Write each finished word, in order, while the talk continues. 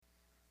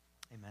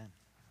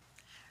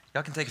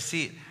Y'all can take a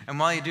seat. And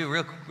while you do,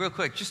 real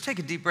quick, just take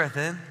a deep breath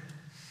in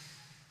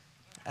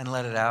and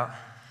let it out.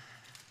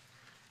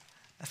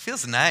 That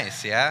feels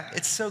nice, yeah?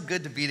 It's so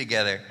good to be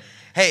together.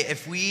 Hey,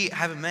 if we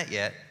haven't met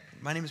yet,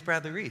 my name is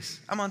Bradley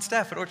Rees. I'm on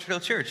staff at Orchard Hill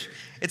Church.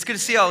 It's good to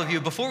see all of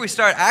you. Before we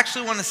start, I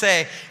actually want to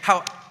say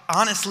how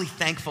honestly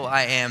thankful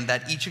I am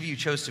that each of you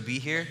chose to be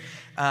here.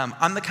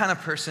 I'm the kind of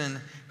person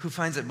who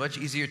finds it much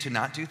easier to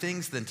not do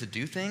things than to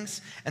do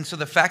things. And so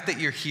the fact that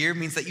you're here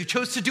means that you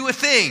chose to do a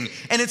thing,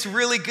 and it's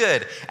really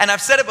good. And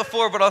I've said it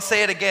before, but I'll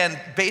say it again.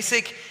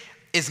 Basic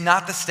is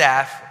not the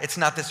staff. It's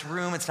not this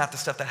room. It's not the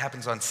stuff that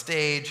happens on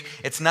stage.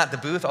 It's not the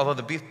booth, although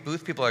the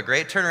booth people are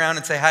great. Turn around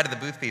and say hi to the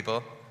booth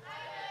people.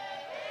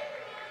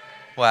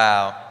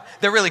 Wow.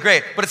 They're really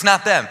great, but it's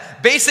not them.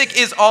 Basic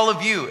is all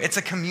of you. It's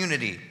a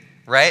community,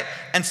 right?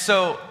 And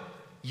so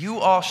you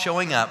all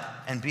showing up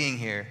and being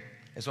here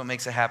is what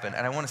makes it happen.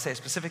 And I want to say a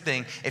specific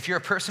thing. If you're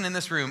a person in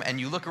this room and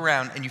you look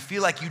around and you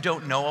feel like you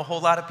don't know a whole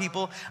lot of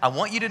people, I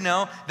want you to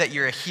know that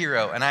you're a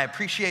hero, and I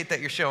appreciate that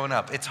you're showing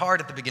up. It's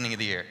hard at the beginning of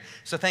the year,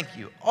 so thank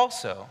you.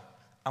 Also,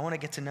 I want to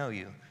get to know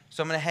you,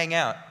 so I'm going to hang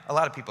out. A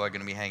lot of people are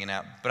going to be hanging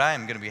out, but I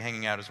am going to be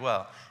hanging out as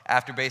well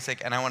after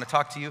Basic, and I want to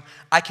talk to you.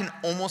 I can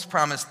almost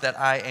promise that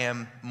I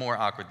am more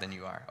awkward than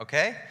you are,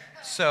 okay?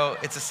 So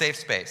it's a safe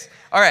space.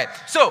 All right,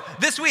 so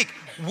this week,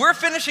 we're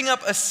finishing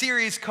up a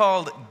series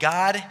called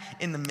God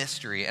in the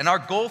Mystery. And our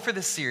goal for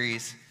this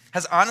series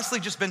has honestly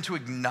just been to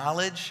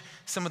acknowledge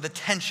some of the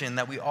tension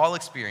that we all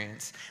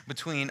experience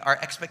between our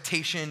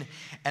expectation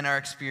and our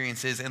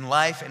experiences in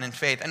life and in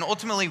faith. And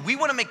ultimately, we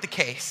want to make the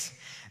case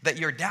that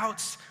your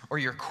doubts or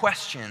your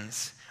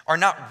questions are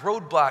not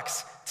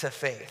roadblocks to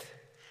faith,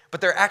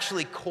 but they're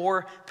actually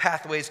core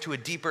pathways to a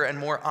deeper and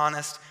more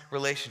honest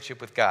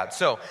relationship with God.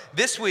 So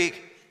this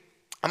week,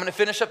 I'm going to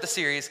finish up the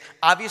series.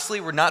 Obviously,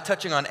 we're not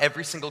touching on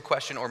every single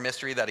question or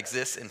mystery that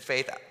exists in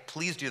faith.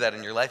 Please do that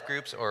in your life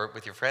groups or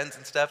with your friends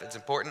and stuff. It's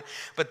important.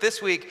 But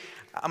this week,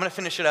 I'm going to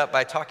finish it up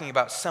by talking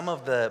about some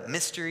of the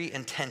mystery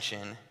and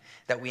tension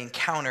that we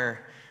encounter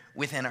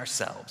within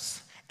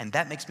ourselves. And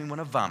that makes me want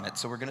to vomit.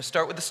 So we're going to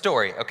start with the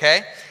story,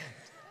 okay?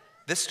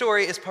 This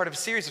story is part of a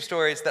series of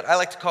stories that I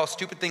like to call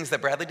stupid things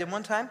that Bradley did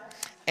one time.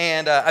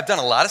 And I've done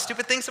a lot of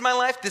stupid things in my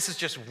life. This is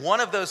just one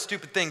of those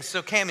stupid things.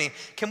 So Cammie,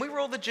 can we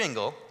roll the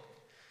jingle?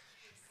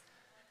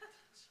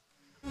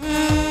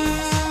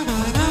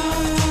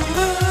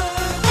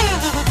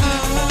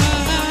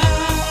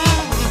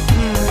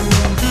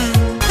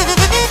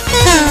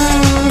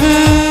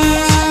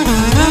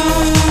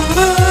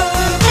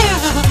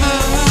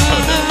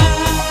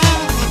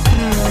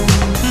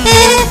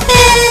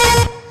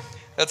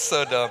 That's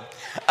so dumb.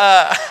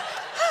 I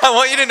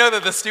want you to know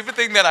that the stupid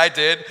thing that I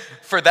did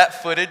for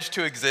that footage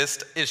to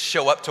exist is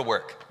show up to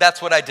work.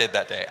 That's what I did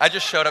that day. I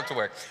just showed up to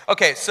work.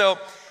 Okay, so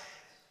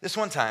this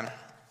one time,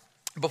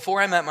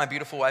 before I met my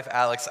beautiful wife,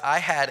 Alex, I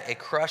had a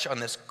crush on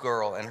this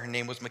girl, and her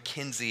name was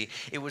Mackenzie.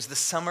 It was the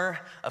summer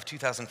of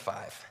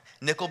 2005.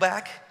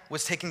 Nickelback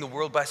was taking the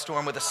world by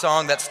storm with a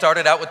song that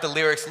started out with the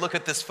lyrics, "Look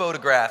at this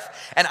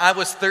photograph." And I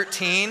was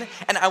 13,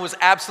 and I was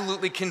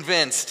absolutely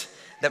convinced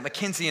that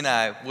Mackenzie and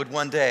I would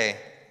one day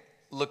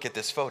look at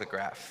this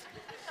photograph.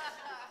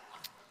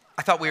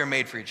 I thought we were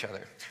made for each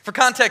other. For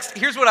context,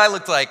 here's what I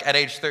looked like at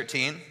age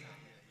 13.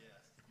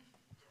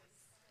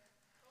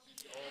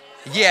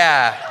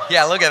 Yeah,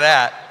 look at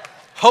that.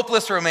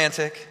 Hopeless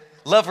romantic,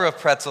 lover of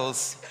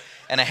pretzels,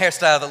 and a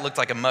hairstyle that looked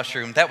like a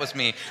mushroom. That was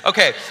me.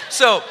 Okay,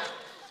 so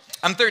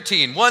I'm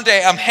 13. One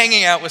day I'm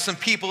hanging out with some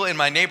people in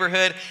my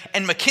neighborhood,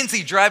 and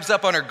Mackenzie drives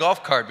up on her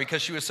golf cart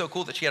because she was so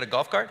cool that she had a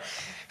golf cart.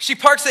 She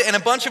parks it, and a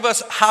bunch of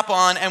us hop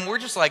on, and we're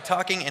just like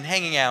talking and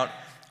hanging out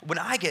when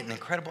I get an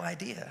incredible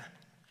idea.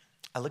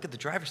 I look at the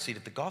driver's seat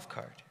of the golf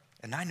cart,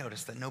 and I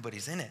notice that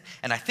nobody's in it.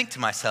 And I think to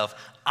myself,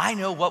 I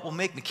know what will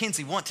make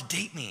Mackenzie want to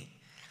date me.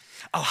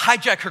 I'll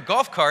hijack her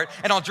golf cart,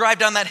 and I'll drive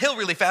down that hill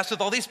really fast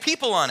with all these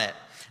people on it.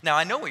 Now,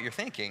 I know what you're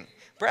thinking.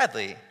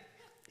 Bradley,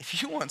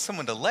 if you want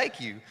someone to like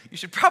you, you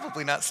should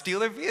probably not steal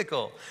their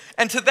vehicle.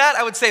 And to that,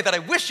 I would say that I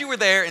wish you were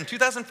there in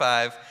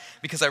 2005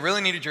 because I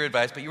really needed your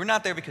advice, but you were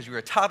not there because you were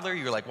a toddler.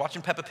 You were like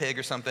watching Peppa Pig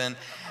or something.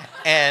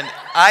 And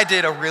I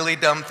did a really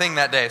dumb thing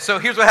that day. So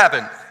here's what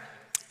happened.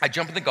 I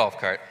jump in the golf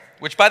cart,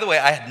 which, by the way,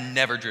 I had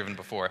never driven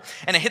before.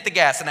 And I hit the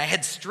gas, and I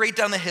head straight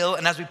down the hill.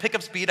 And as we pick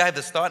up speed, I have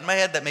this thought in my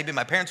head that maybe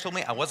my parents told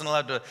me I wasn't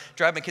allowed to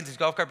drive Mackenzie's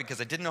golf cart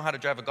because I didn't know how to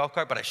drive a golf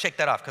cart, but I shake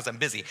that off because I'm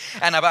busy.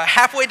 And about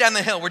halfway down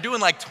the hill, we're doing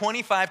like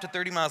 25 to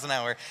 30 miles an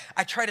hour.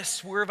 I try to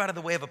swerve out of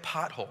the way of a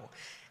pothole,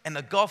 and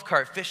the golf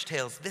cart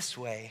fishtails this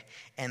way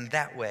and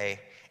that way,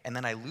 and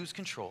then I lose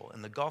control,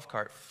 and the golf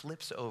cart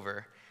flips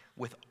over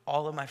with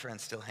all of my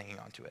friends still hanging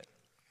onto it.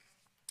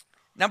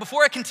 Now,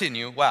 before I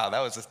continue, wow, that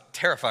was a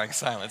terrifying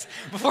silence.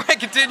 Before I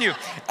continue,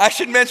 I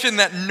should mention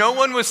that no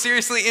one was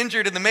seriously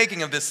injured in the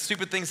making of this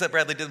stupid things that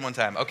Bradley did one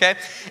time, okay?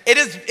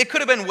 It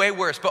could have been way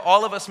worse, but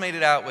all of us made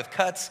it out with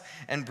cuts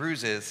and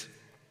bruises.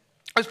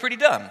 It was pretty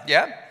dumb,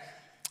 yeah?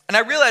 And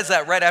I realized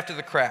that right after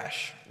the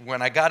crash,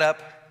 when I got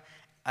up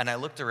and I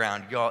looked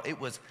around, y'all,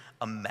 it was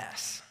a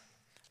mess.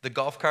 The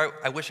golf cart,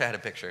 I wish I had a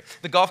picture.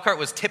 The golf cart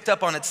was tipped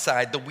up on its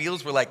side. The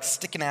wheels were like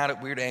sticking out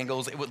at weird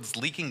angles. It was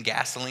leaking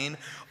gasoline.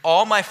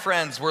 All my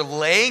friends were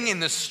laying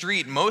in the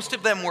street. Most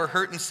of them were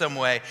hurt in some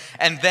way.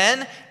 And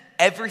then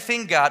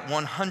everything got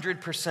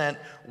 100%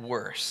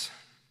 worse.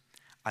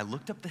 I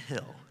looked up the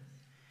hill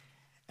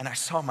and I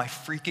saw my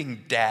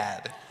freaking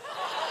dad.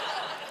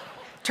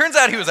 Turns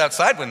out he was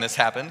outside when this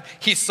happened.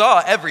 He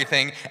saw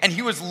everything, and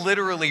he was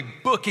literally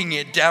booking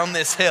it down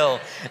this hill,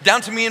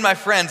 down to me and my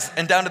friends,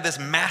 and down to this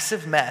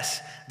massive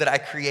mess that I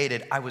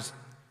created. I was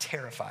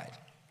terrified.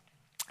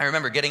 I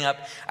remember getting up,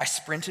 I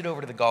sprinted over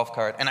to the golf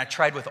cart, and I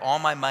tried with all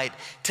my might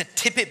to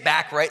tip it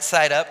back right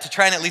side up to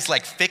try and at least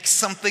like fix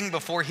something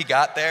before he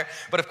got there.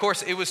 But of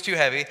course, it was too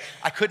heavy.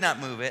 I could not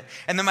move it.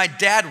 And then my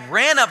dad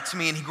ran up to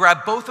me, and he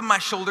grabbed both of my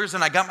shoulders,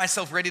 and I got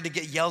myself ready to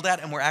get yelled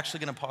at, and we're actually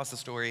going to pause the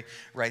story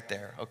right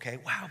there, okay?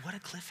 Wow, what a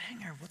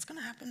cliffhanger. What's going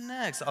to happen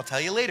next? I'll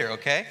tell you later,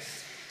 okay?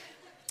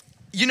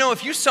 You know,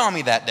 if you saw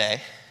me that day,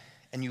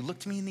 and you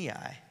looked me in the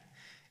eye,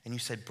 and you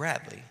said,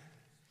 Bradley,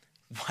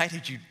 why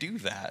did you do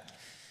that?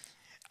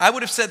 I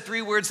would have said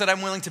 3 words that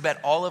I'm willing to bet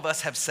all of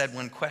us have said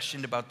when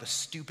questioned about the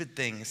stupid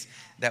things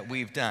that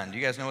we've done. Do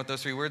you guys know what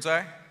those 3 words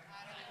are?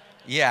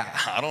 Yeah,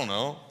 I don't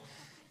know.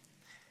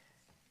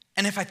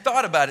 And if I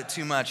thought about it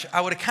too much, I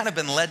would have kind of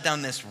been led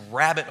down this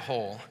rabbit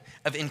hole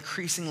of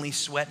increasingly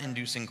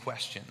sweat-inducing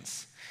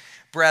questions.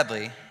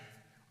 Bradley,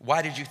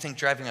 why did you think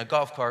driving a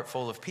golf cart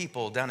full of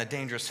people down a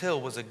dangerous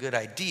hill was a good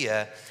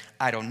idea?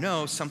 I don't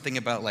know, something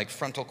about like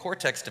frontal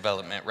cortex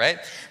development, right?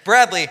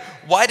 Bradley,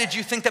 why did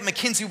you think that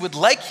Mackenzie would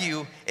like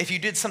you if you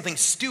did something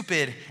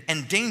stupid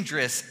and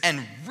dangerous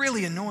and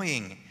really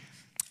annoying?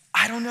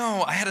 I don't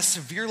know, I had a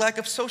severe lack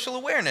of social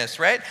awareness,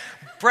 right?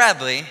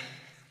 Bradley,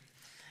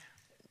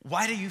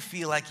 why do you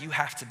feel like you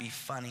have to be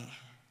funny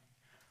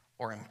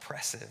or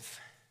impressive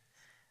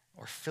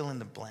or fill in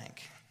the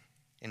blank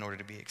in order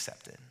to be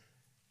accepted?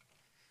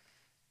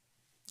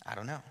 I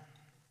don't know.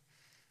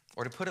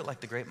 Or to put it like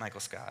the great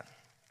Michael Scott,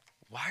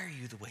 why are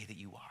you the way that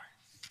you are?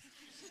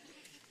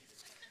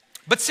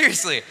 But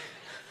seriously,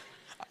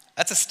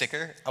 that's a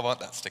sticker. I want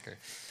that sticker.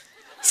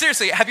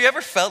 Seriously, have you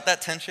ever felt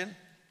that tension?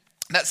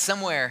 That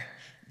somewhere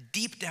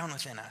deep down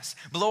within us,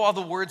 below all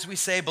the words we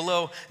say,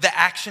 below the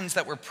actions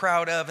that we're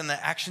proud of and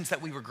the actions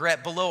that we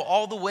regret, below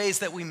all the ways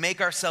that we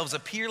make ourselves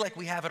appear like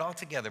we have it all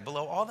together,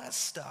 below all that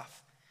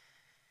stuff,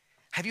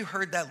 have you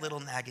heard that little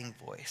nagging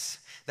voice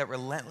that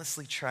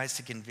relentlessly tries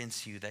to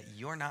convince you that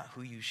you're not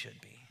who you should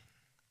be?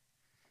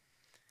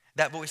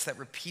 That voice that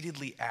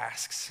repeatedly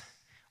asks,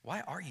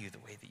 why are you the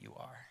way that you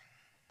are?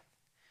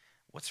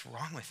 What's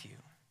wrong with you?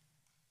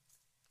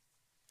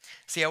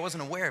 See, I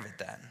wasn't aware of it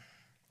then,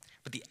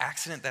 but the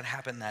accident that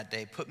happened that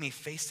day put me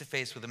face to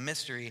face with a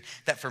mystery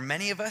that for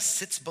many of us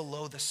sits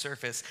below the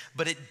surface,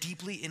 but it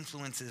deeply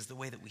influences the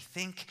way that we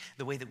think,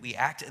 the way that we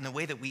act, and the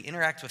way that we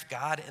interact with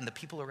God and the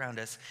people around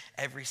us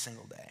every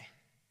single day.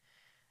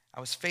 I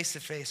was face to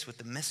face with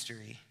the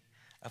mystery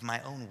of my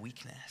own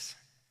weakness.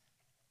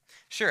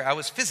 Sure, I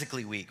was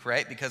physically weak,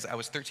 right? Because I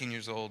was 13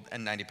 years old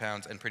and 90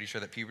 pounds and pretty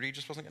sure that puberty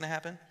just wasn't going to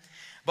happen.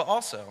 But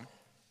also,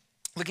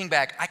 looking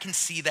back, I can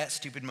see that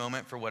stupid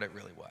moment for what it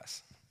really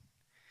was.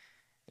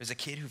 It was a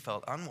kid who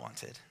felt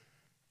unwanted,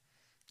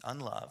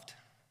 unloved,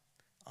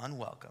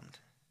 unwelcomed,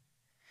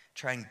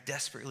 trying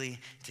desperately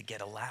to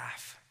get a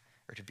laugh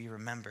or to be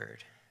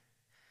remembered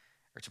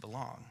or to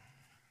belong.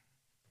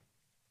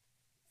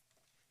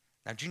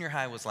 Now, junior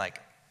high was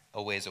like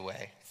a ways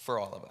away for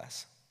all of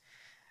us.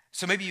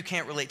 So maybe you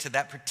can't relate to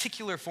that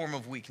particular form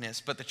of weakness,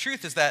 but the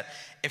truth is that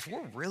if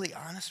we're really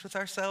honest with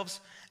ourselves,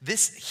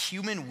 this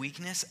human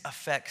weakness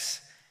affects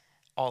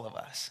all of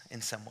us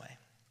in some way.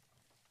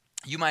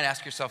 You might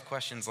ask yourself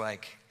questions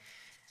like,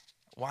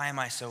 why am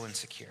I so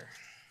insecure?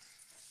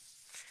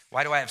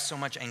 Why do I have so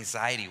much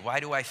anxiety? Why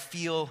do I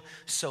feel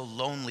so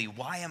lonely?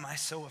 Why am I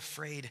so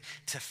afraid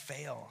to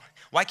fail?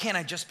 Why can't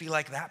I just be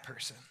like that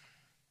person?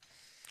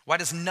 Why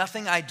does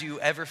nothing I do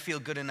ever feel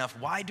good enough?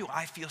 Why do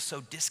I feel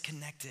so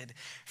disconnected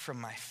from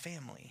my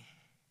family?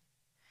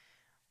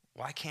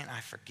 Why can't I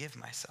forgive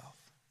myself?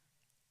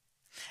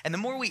 And the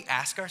more we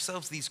ask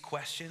ourselves these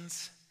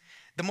questions,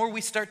 the more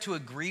we start to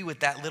agree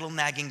with that little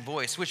nagging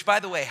voice, which, by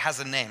the way, has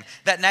a name.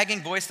 That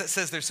nagging voice that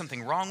says there's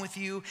something wrong with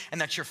you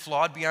and that you're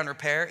flawed beyond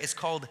repair is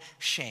called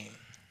shame.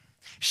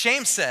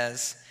 Shame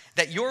says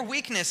that your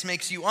weakness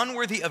makes you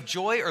unworthy of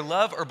joy or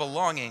love or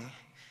belonging,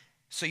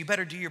 so you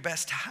better do your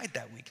best to hide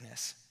that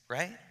weakness,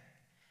 right?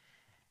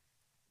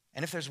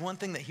 And if there's one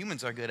thing that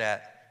humans are good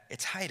at,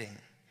 it's hiding.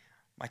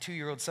 My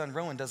 2-year-old son,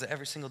 Rowan, does it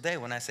every single day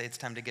when I say it's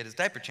time to get his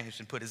diaper changed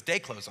and put his day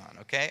clothes on,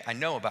 okay? I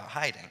know about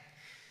hiding.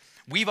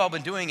 We've all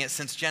been doing it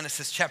since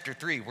Genesis chapter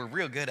 3. We're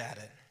real good at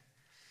it.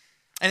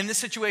 And in this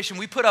situation,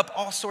 we put up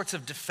all sorts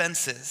of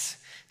defenses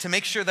to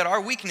make sure that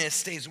our weakness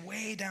stays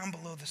way down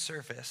below the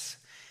surface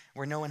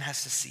where no one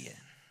has to see it.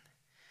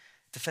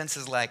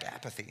 Defenses like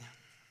apathy,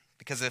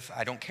 because if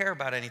I don't care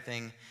about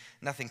anything,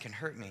 nothing can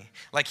hurt me.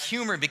 Like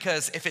humor,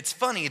 because if it's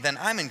funny, then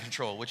I'm in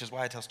control, which is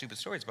why I tell stupid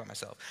stories about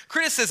myself.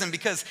 Criticism,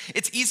 because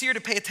it's easier to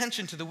pay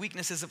attention to the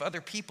weaknesses of other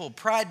people.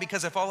 Pride,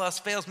 because if all else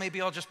fails, maybe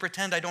I'll just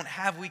pretend I don't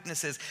have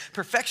weaknesses.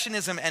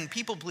 Perfectionism and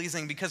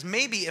people-pleasing, because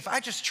maybe if I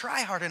just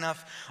try hard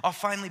enough, I'll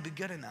finally be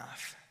good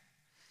enough.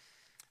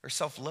 Or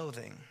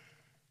self-loathing,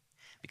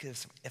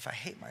 because if I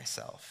hate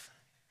myself,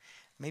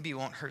 maybe it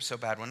won't hurt so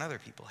bad when other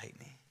people hate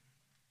me.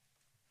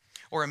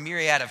 Or a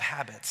myriad of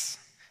habits,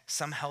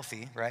 some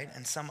healthy, right,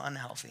 and some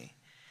unhealthy,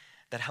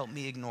 that help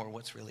me ignore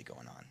what's really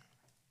going on.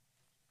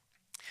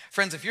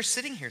 Friends, if you're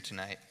sitting here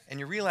tonight and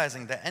you're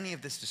realizing that any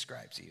of this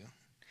describes you,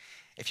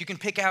 if you can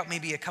pick out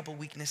maybe a couple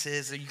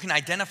weaknesses, or you can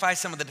identify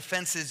some of the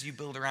defenses you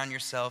build around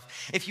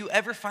yourself, if you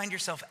ever find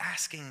yourself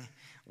asking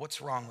what's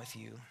wrong with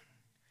you,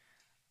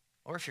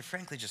 or if you're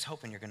frankly just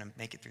hoping you're going to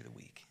make it through the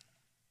week,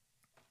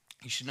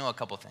 you should know a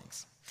couple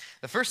things.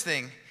 The first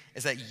thing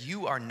is that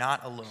you are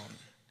not alone.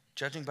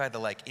 Judging by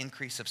the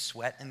increase of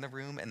sweat in the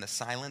room and the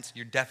silence,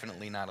 you're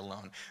definitely not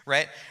alone,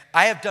 right?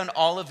 I have done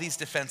all of these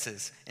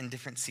defenses in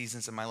different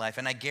seasons of my life,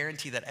 and I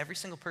guarantee that every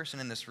single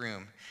person in this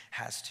room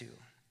has too.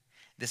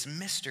 This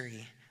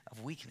mystery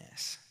of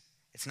weakness.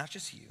 It's not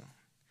just you.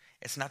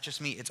 It's not just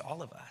me. It's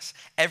all of us.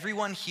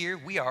 Everyone here,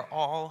 we are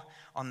all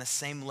on the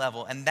same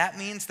level, and that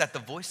means that the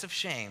voice of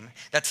shame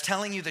that's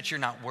telling you that you're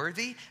not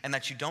worthy and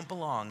that you don't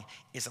belong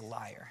is a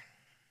liar.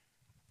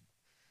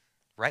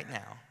 Right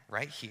now,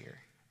 right here,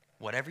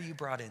 whatever you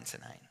brought in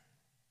tonight,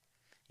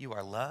 you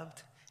are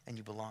loved and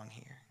you belong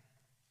here.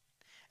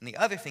 And the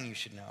other thing you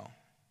should know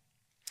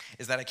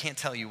is that I can't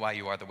tell you why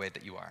you are the way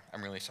that you are.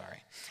 I'm really sorry.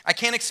 I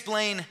can't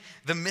explain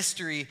the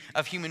mystery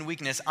of human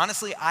weakness.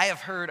 Honestly, I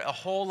have heard a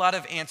whole lot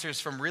of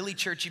answers from really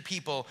churchy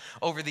people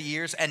over the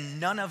years, and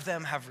none of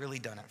them have really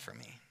done it for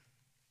me.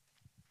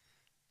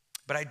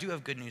 But I do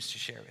have good news to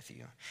share with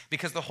you,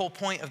 because the whole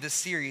point of this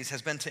series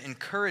has been to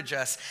encourage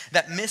us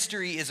that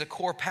mystery is a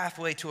core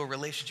pathway to a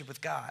relationship with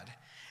God.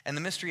 And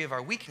the mystery of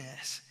our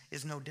weakness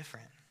is no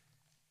different.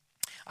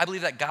 I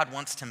believe that God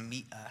wants to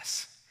meet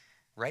us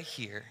right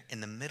here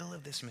in the middle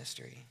of this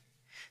mystery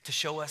to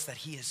show us that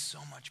he is so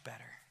much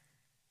better.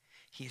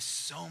 He is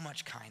so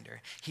much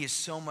kinder. He is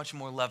so much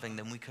more loving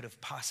than we could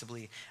have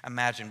possibly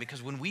imagined.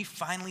 Because when we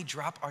finally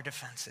drop our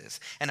defenses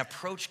and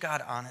approach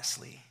God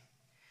honestly,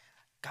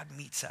 God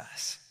meets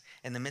us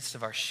in the midst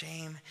of our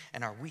shame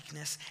and our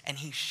weakness, and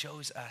he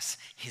shows us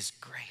his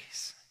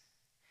grace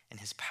and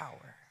his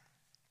power.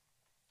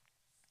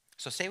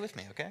 So stay with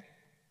me, okay?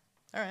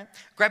 All right.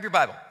 Grab your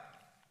Bible.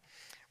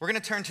 We're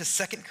going to turn to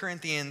 2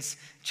 Corinthians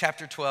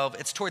chapter 12.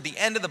 It's toward the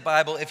end of the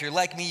Bible. If you're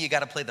like me, you got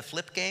to play the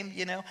flip game,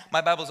 you know.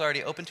 My Bible's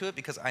already open to it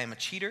because I am a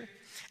cheater.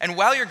 And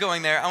while you're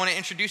going there, I want to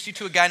introduce you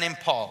to a guy named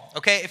Paul,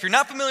 okay? If you're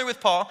not familiar with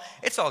Paul,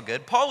 it's all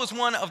good. Paul was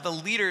one of the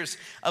leaders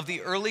of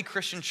the early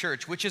Christian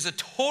church, which is a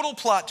total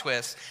plot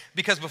twist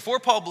because before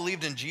Paul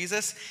believed in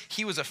Jesus,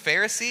 he was a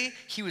Pharisee.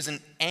 He was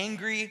an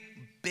angry,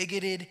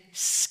 bigoted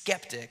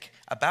skeptic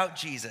about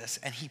Jesus,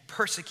 and he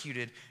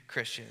persecuted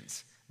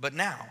Christians. But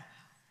now,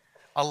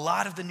 a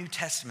lot of the New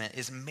Testament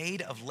is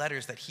made of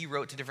letters that he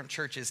wrote to different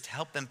churches to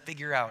help them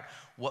figure out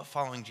what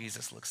following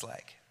Jesus looks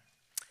like.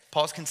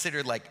 Paul's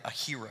considered like a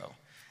hero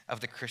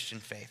of the Christian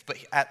faith, but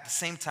at the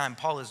same time,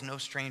 Paul is no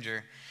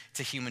stranger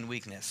to human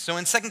weakness. So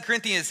in 2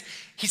 Corinthians,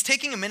 he's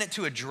taking a minute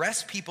to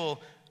address people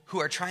who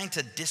are trying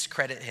to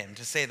discredit him,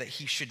 to say that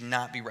he should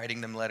not be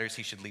writing them letters,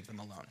 he should leave them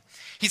alone.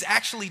 He's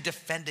actually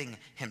defending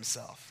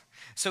himself.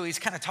 So he's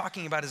kind of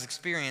talking about his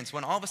experience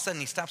when all of a sudden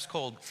he stops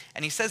cold,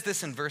 and he says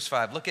this in verse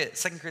 5. Look at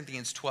 2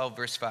 Corinthians 12,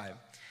 verse 5.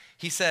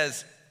 He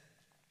says,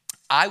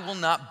 I will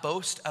not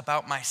boast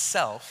about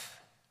myself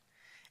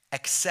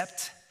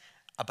except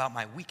about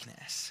my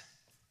weakness,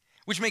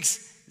 which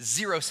makes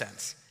zero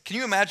sense. Can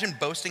you imagine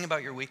boasting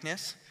about your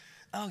weakness?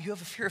 Oh, you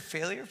have a fear of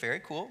failure? Very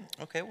cool.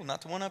 Okay, well,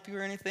 not to one-up you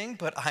or anything,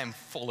 but I'm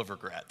full of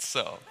regrets,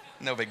 so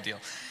no big deal.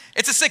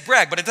 It's a sick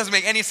brag, but it doesn't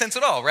make any sense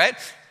at all, right?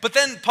 But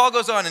then Paul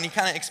goes on and he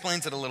kind of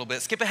explains it a little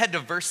bit. Skip ahead to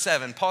verse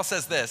 7. Paul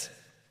says this.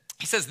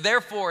 He says,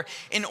 therefore,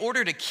 in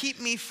order to keep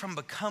me from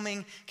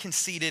becoming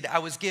conceited, I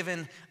was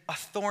given a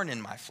thorn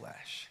in my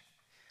flesh,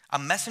 a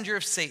messenger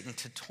of Satan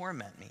to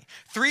torment me.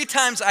 3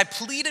 times I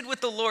pleaded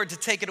with the Lord to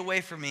take it away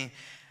from me,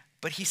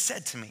 but he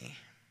said to me,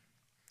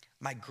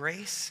 my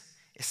grace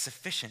is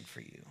sufficient for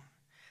you,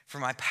 for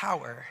my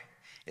power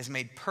is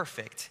made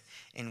perfect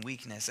in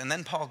weakness. And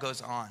then Paul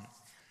goes on.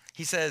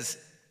 He says,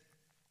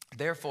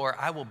 therefore,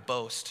 I will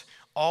boast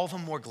all the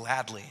more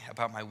gladly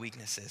about my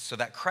weaknesses, so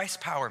that Christ's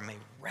power may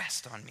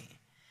rest on me.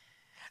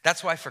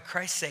 That's why, for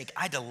Christ's sake,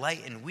 I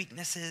delight in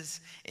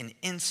weaknesses, in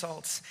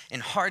insults, in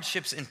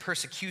hardships, in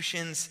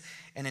persecutions,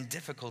 and in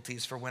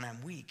difficulties, for when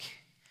I'm weak,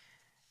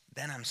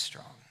 then I'm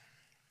strong.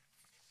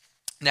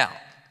 Now,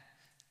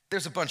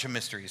 there's a bunch of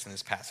mysteries in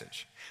this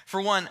passage.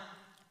 For one,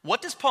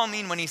 what does Paul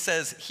mean when he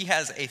says he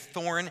has a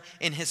thorn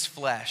in his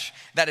flesh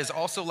that is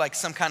also like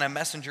some kind of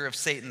messenger of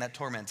Satan that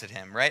tormented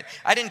him, right?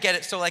 I didn't get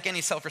it, so like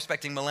any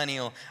self-respecting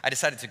millennial, I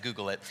decided to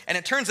Google it. And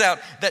it turns out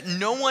that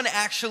no one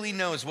actually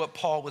knows what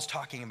Paul was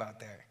talking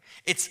about there.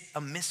 It's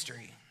a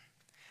mystery.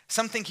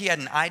 Some think he had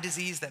an eye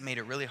disease that made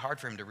it really hard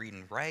for him to read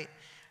and write.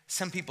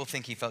 Some people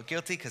think he felt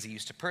guilty because he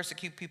used to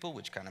persecute people,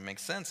 which kind of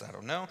makes sense, I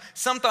don't know.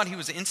 Some thought he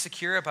was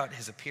insecure about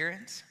his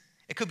appearance.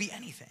 It could be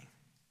anything.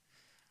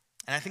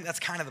 And I think that's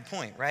kind of the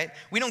point, right?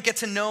 We don't get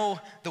to know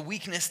the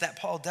weakness that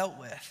Paul dealt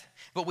with,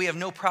 but we have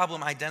no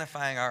problem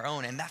identifying our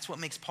own, and that's what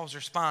makes Paul's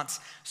response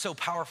so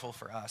powerful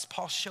for us.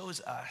 Paul shows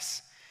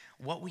us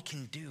what we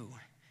can do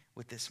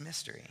with this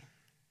mystery.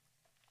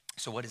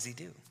 So what does he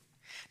do?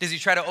 Does he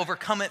try to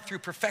overcome it through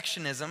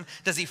perfectionism?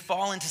 Does he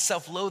fall into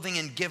self-loathing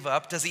and give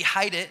up? Does he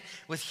hide it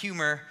with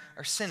humor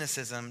or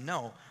cynicism?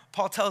 No.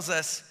 Paul tells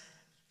us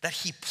that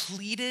he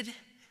pleaded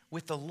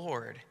with the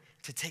Lord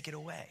to take it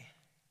away.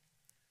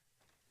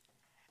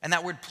 And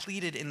that word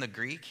pleaded in the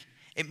Greek,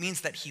 it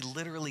means that he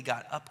literally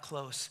got up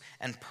close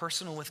and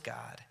personal with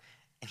God,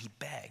 and he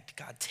begged,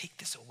 God, take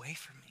this away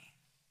from me.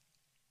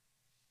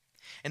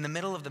 In the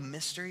middle of the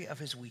mystery of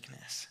his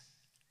weakness,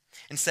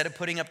 instead of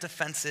putting up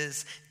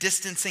defenses,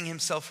 distancing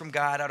himself from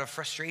God out of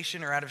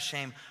frustration or out of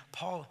shame,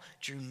 Paul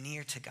drew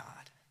near to God.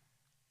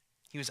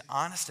 He was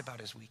honest about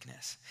his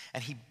weakness,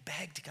 and he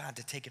begged God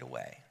to take it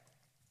away.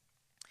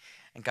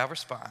 And God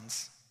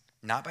responds,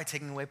 not by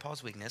taking away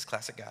Paul's weakness,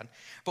 classic God,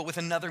 but with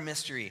another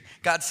mystery.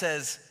 God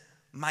says,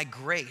 my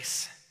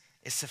grace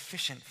is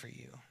sufficient for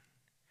you,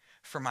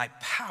 for my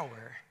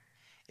power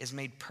is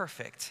made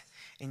perfect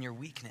in your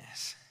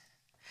weakness.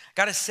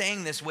 God is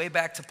saying this way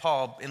back to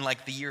Paul in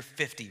like the year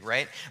 50,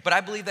 right? But I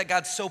believe that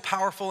God's so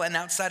powerful and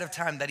outside of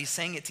time that he's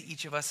saying it to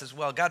each of us as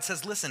well. God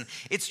says, listen,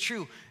 it's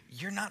true,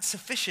 you're not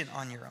sufficient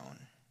on your own.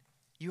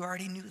 You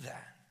already knew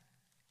that.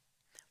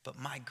 But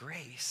my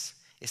grace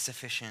is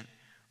sufficient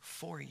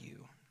for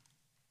you.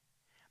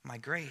 My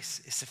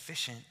grace is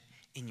sufficient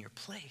in your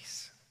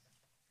place.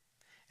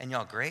 And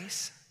y'all,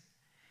 grace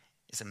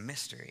is a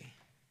mystery.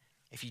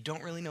 If you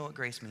don't really know what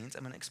grace means,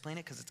 I'm going to explain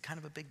it because it's kind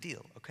of a big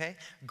deal, okay?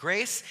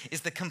 Grace is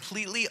the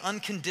completely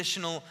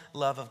unconditional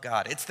love of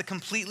God. It's the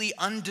completely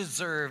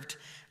undeserved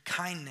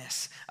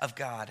kindness of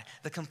God,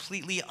 the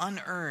completely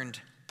unearned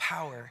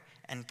power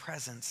and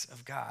presence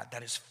of God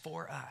that is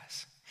for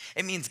us.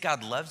 It means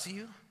God loves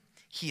you,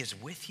 he is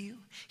with you,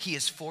 he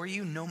is for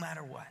you no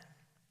matter what.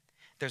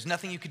 There's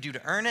nothing you could do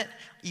to earn it,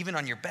 even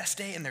on your best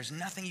day, and there's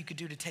nothing you could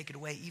do to take it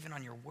away, even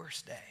on your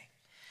worst day.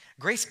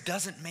 Grace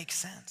doesn't make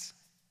sense,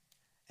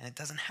 and it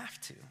doesn't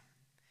have to.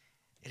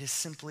 It is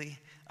simply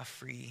a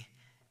free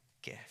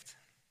gift.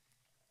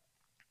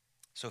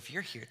 So if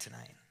you're here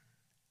tonight,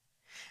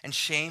 and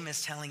shame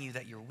is telling you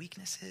that your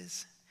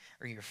weaknesses,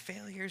 or your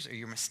failures, or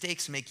your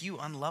mistakes make you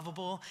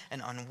unlovable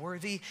and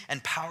unworthy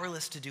and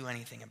powerless to do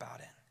anything about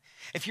it,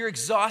 if you're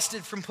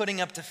exhausted from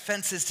putting up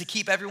defenses to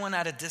keep everyone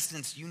at a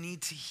distance, you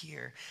need to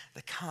hear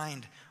the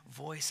kind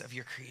voice of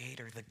your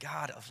Creator, the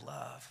God of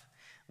love,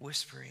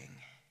 whispering,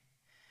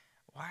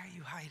 why are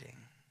you hiding?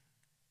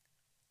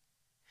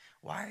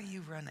 Why are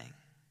you running?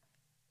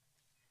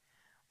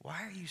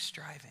 Why are you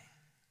striving?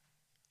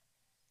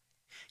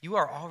 You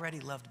are already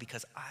loved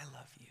because I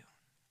love you.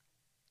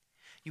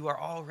 You are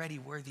already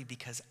worthy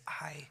because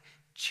I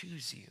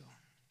choose you.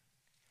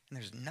 And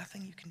there's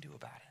nothing you can do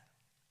about it.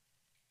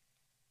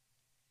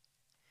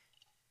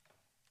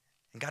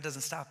 And God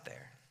doesn't stop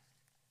there.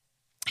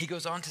 He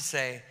goes on to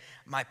say,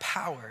 my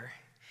power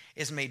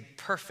is made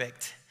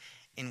perfect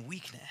in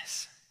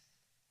weakness.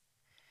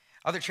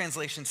 Other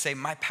translations say,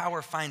 my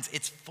power finds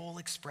its full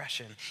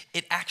expression.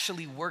 It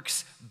actually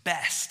works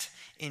best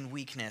in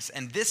weakness.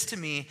 And this to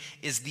me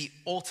is the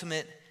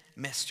ultimate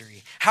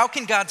mystery. How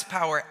can God's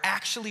power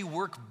actually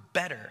work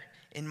better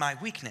in my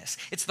weakness?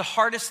 It's the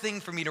hardest thing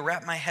for me to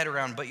wrap my head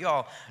around, but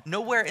y'all,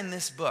 nowhere in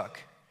this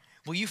book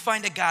will you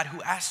find a God who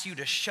asks you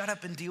to shut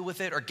up and deal with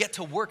it, or get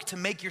to work to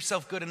make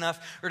yourself good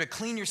enough, or to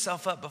clean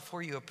yourself up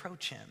before you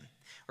approach him,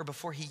 or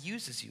before he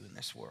uses you in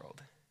this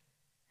world.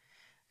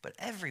 But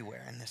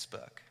everywhere in this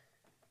book,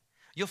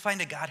 you'll find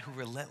a God who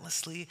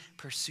relentlessly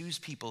pursues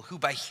people who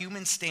by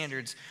human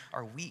standards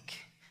are weak,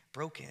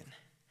 broken,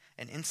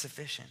 and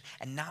insufficient.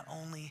 And not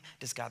only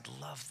does God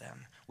love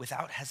them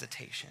without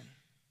hesitation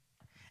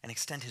and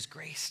extend his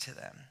grace to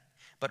them,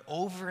 but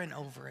over and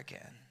over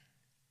again,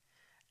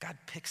 God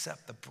picks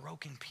up the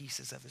broken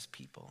pieces of his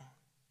people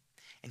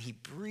and he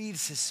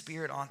breathes his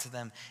spirit onto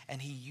them,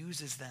 and he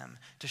uses them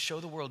to show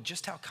the world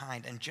just how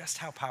kind and just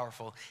how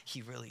powerful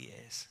he really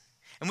is.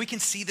 And we can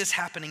see this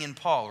happening in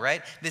Paul,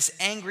 right? This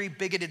angry,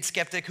 bigoted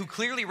skeptic who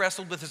clearly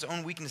wrestled with his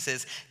own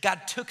weaknesses.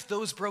 God took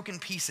those broken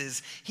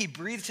pieces, he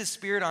breathed his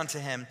spirit onto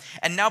him,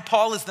 and now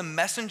Paul is the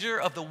messenger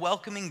of the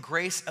welcoming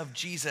grace of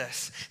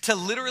Jesus to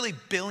literally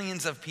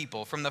billions of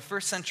people from the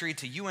first century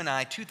to you and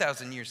I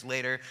 2,000 years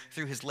later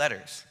through his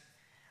letters.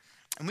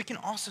 And we can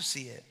also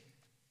see it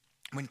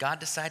when God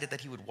decided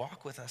that he would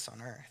walk with us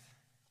on earth.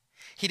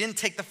 He didn't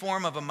take the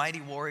form of a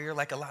mighty warrior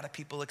like a lot of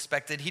people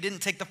expected. He didn't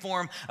take the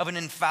form of an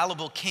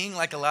infallible king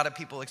like a lot of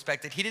people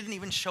expected. He didn't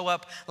even show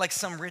up like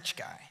some rich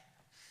guy.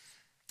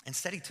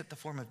 Instead, he took the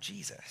form of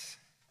Jesus,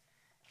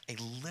 a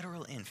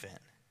literal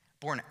infant,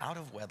 born out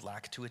of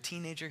wedlock to a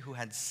teenager who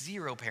had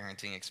zero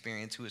parenting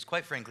experience, who is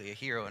quite frankly a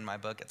hero in my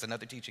book. It's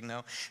another teaching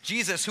though.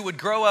 Jesus, who would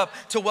grow up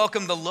to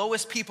welcome the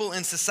lowest people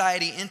in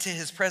society into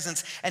his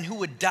presence, and who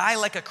would die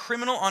like a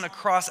criminal on a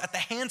cross at the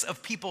hands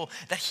of people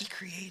that he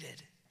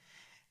created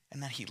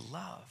and that he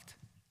loved,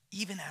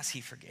 even as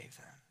he forgave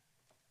them.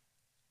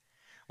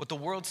 What the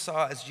world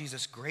saw as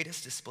Jesus'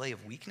 greatest display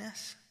of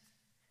weakness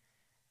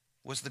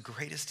was the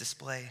greatest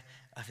display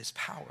of his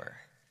power.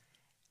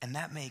 And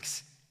that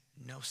makes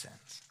no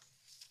sense.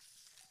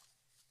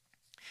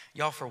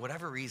 Y'all, for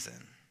whatever reason,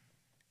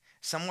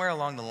 somewhere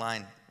along the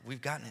line,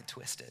 we've gotten it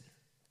twisted.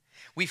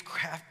 We've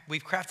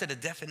crafted a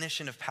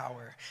definition of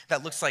power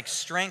that looks like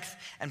strength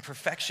and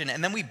perfection,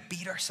 and then we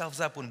beat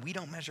ourselves up when we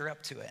don't measure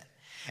up to it.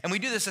 And we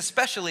do this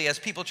especially as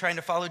people trying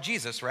to follow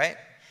Jesus, right?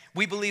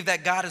 We believe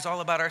that God is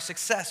all about our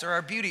success or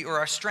our beauty or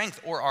our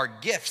strength or our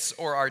gifts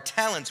or our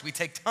talents. We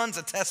take tons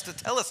of tests to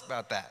tell us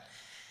about that.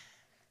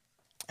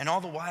 And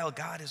all the while,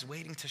 God is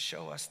waiting to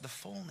show us the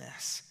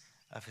fullness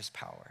of his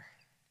power.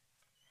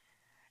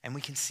 And we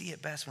can see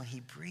it best when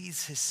he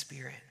breathes his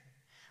spirit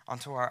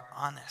onto our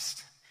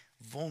honest,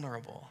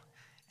 vulnerable,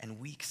 and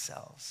weak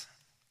selves.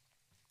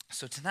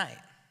 So tonight,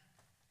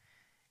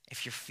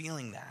 if you're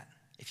feeling that,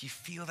 if you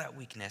feel that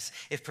weakness,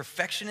 if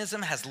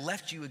perfectionism has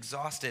left you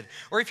exhausted,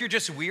 or if you're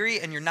just weary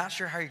and you're not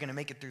sure how you're going to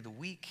make it through the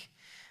week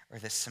or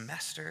this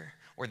semester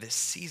or this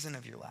season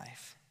of your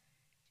life,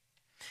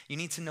 you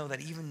need to know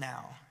that even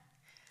now,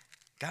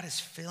 God is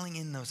filling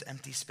in those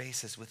empty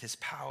spaces with his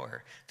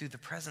power through the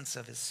presence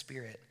of his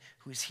Spirit,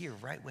 who is here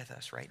right with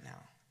us right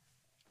now.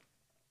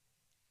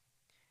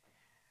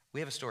 We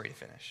have a story to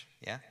finish,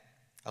 yeah?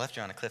 I left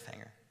you on a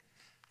cliffhanger.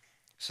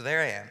 So there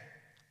I am.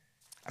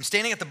 I'm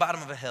standing at the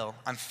bottom of a hill.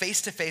 I'm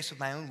face to face with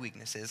my own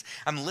weaknesses.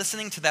 I'm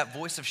listening to that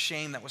voice of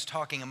shame that was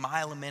talking a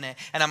mile a minute.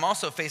 And I'm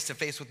also face to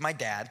face with my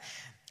dad.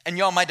 And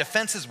y'all, my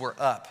defenses were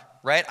up,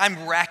 right?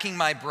 I'm racking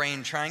my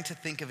brain trying to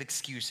think of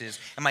excuses.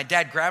 And my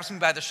dad grabs me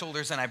by the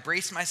shoulders and I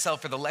brace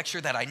myself for the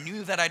lecture that I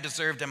knew that I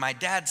deserved. And my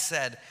dad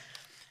said,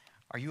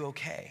 "Are you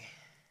okay?"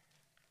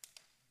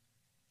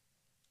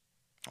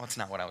 Well, that's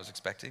not what I was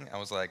expecting. I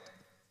was like,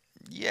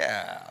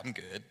 "Yeah, I'm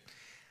good."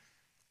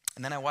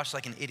 And then I watched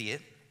like an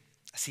idiot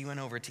as he went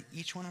over to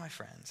each one of my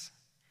friends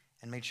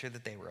and made sure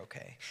that they were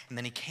okay. And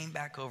then he came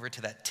back over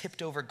to that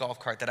tipped over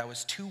golf cart that I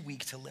was too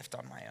weak to lift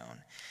on my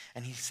own.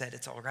 And he said,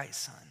 "It's all right,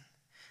 son.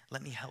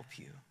 Let me help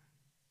you."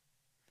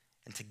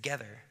 And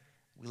together,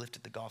 we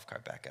lifted the golf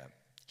cart back up.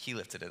 He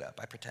lifted it up.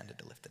 I pretended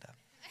to lift it up.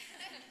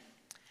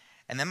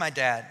 And then my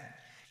dad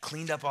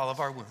cleaned up all of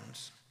our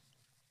wounds.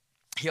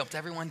 He helped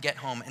everyone get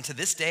home. And to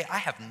this day, I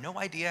have no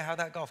idea how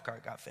that golf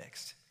cart got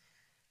fixed.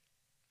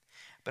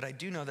 But I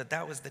do know that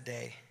that was the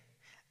day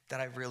that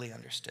I really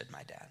understood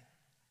my dad.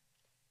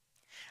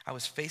 I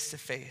was face to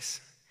face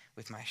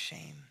with my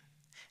shame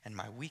and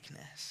my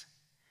weakness,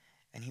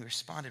 and he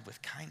responded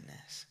with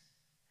kindness,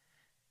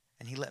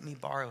 and he let me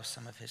borrow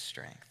some of his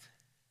strength.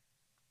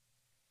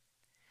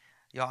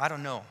 Y'all, I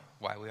don't know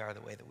why we are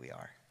the way that we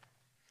are.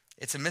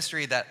 It's a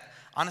mystery that,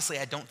 honestly,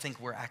 I don't think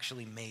we're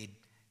actually made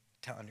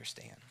to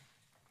understand.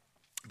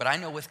 But I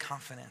know with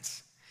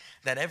confidence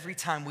that every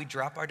time we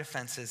drop our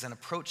defenses and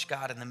approach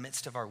God in the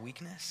midst of our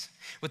weakness,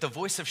 with the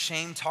voice of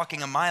shame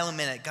talking a mile a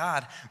minute,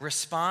 God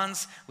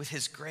responds with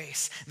his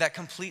grace, that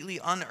completely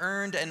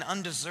unearned and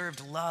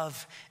undeserved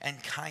love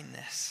and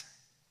kindness.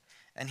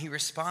 And he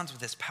responds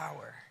with his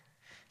power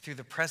through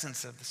the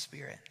presence of the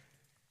Spirit.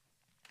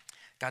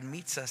 God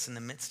meets us in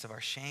the midst of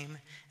our shame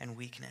and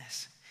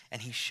weakness,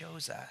 and he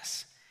shows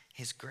us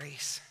his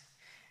grace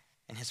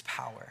and his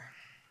power.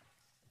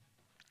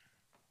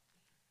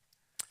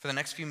 For the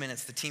next few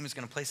minutes, the team is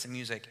going to play some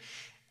music,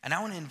 and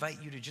I want to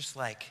invite you to just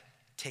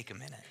take a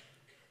minute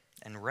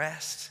and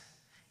rest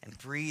and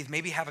breathe,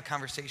 maybe have a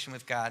conversation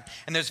with God.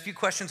 And there's a few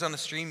questions on the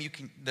screen. You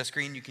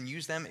can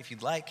use them if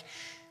you'd like.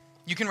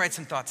 You can write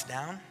some thoughts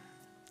down.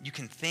 You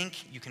can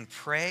think, you can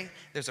pray.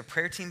 There's a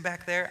prayer team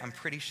back there, I'm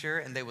pretty sure,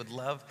 and they would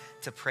love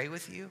to pray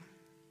with you.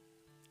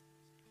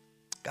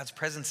 God's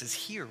presence is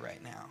here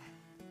right now.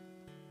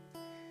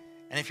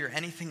 And if you're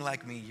anything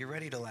like me, you're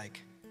ready to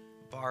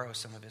borrow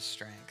some of his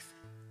strength.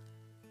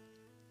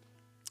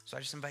 So I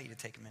just invite you to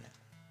take a minute.